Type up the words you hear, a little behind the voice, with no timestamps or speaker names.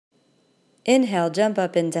Inhale, jump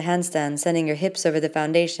up into handstand, sending your hips over the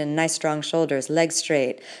foundation, nice strong shoulders, legs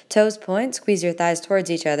straight. Toes point, squeeze your thighs towards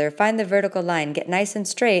each other, find the vertical line, get nice and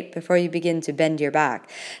straight before you begin to bend your back.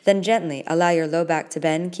 Then gently allow your low back to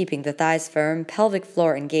bend, keeping the thighs firm, pelvic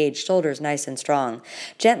floor engaged, shoulders nice and strong.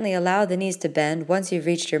 Gently allow the knees to bend once you've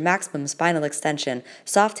reached your maximum spinal extension.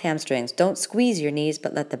 Soft hamstrings, don't squeeze your knees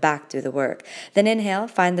but let the back do the work. Then inhale,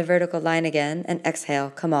 find the vertical line again, and exhale,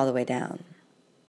 come all the way down.